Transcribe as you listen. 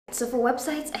So for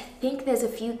websites, I think there's a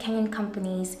few Kenyan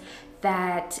companies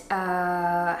that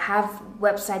have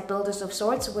website builders of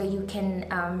sorts where you can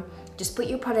just put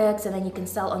your products and then you can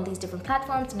sell on these different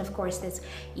platforms. And of course there's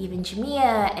even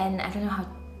Jumia, and I don't know how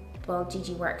well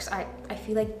Gigi works. I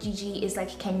feel like Gigi is like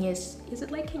Kenya's, is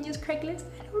it like Kenya's Craigslist?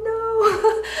 I don't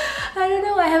know. I don't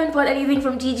know, I haven't bought anything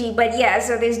from Gigi, but yeah,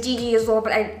 so there's Gigi as well,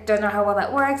 but I don't know how well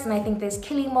that works. And I think there's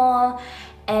Kilimall,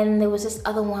 and there was this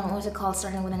other one, what was it called,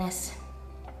 starting with an S?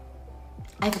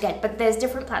 I forget, but there's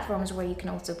different platforms where you can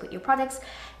also put your products.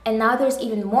 And now there's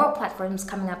even more platforms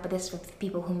coming up, but this with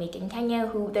people who make in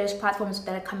Kenya, there's platforms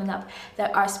that are coming up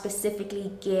that are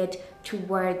specifically geared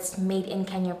towards made in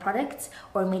Kenya products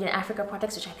or made in Africa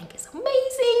products, which I think is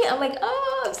amazing. I'm like,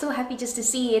 oh, I'm so happy just to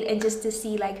see it, and just to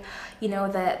see, like, you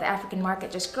know, the African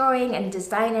market just growing, and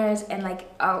designers, and like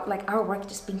our work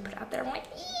just being put out there. I'm like,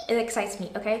 it excites me,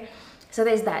 okay? So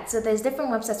there's that. So there's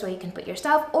different websites where you can put your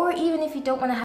stuff, or even if you don't want to have